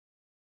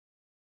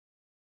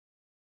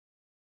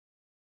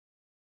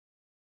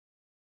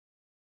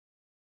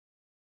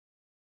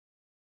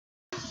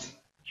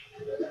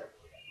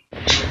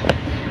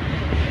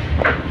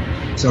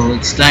So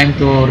it's time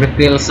to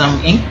refill some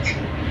ink.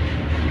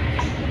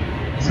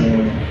 So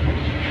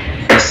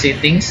the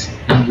settings,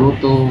 and go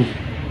to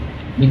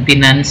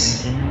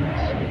maintenance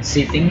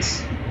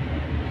settings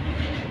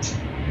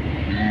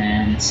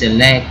and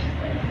select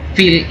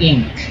fill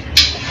ink.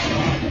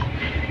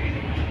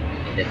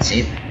 That's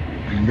it.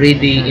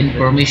 Read the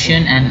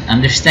information and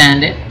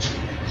understand it.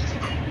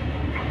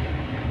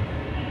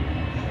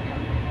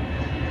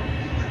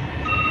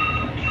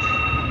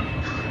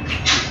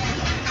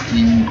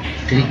 And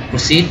click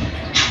proceed.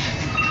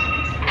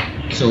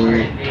 So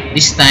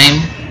this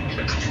time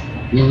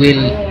we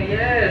will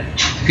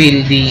fill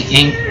the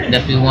ink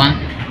that we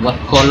want. What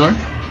color?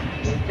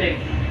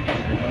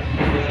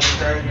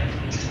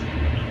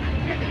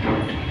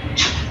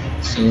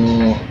 So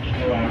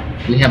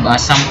we have a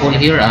sample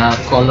here, a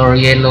color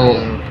yellow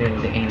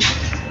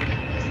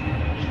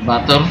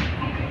bottle.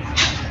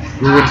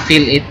 We will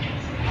fill it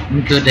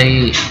into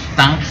the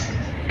tank.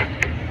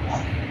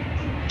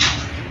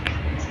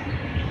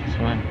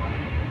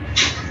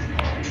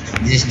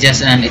 This is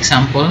just an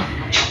example.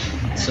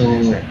 So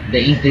the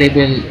ink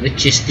level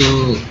reaches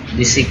to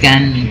the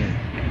second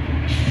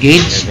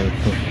gauge.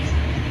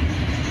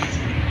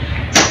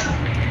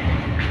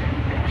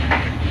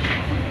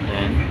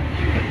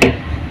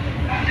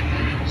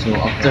 So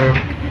after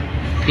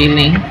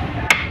filling,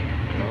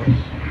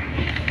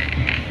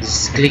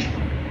 just click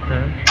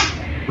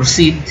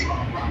proceed,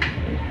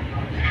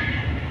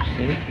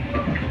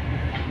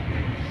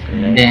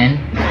 and then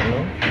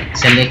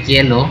select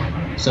yellow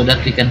so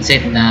that we can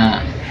set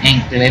the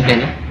ink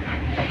level.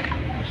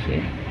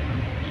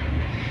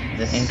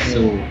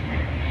 So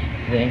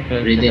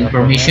read the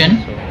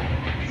information.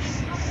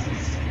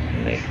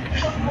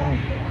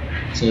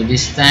 So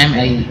this time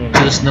I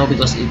choose no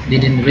because it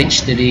didn't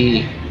reach to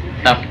the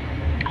top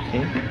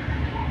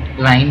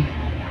line,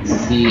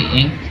 the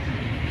ink.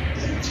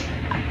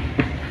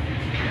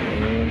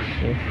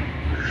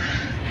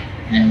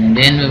 And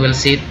then we will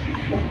set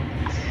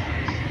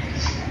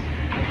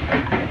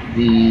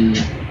the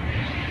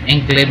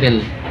ink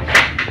level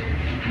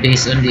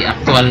based on the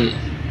actual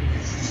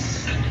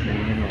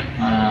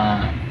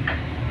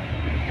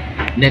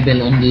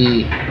level on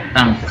the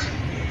tank,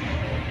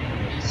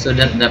 so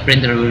that the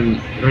printer will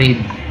read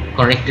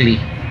correctly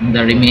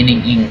the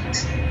remaining ink.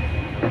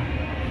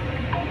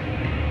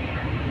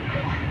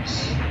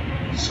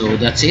 So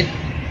that's it,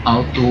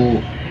 how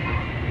to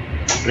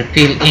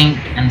refill ink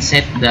and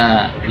set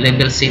the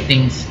level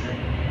settings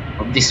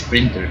of this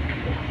printer.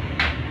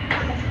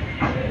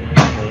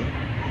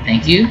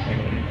 Thank you.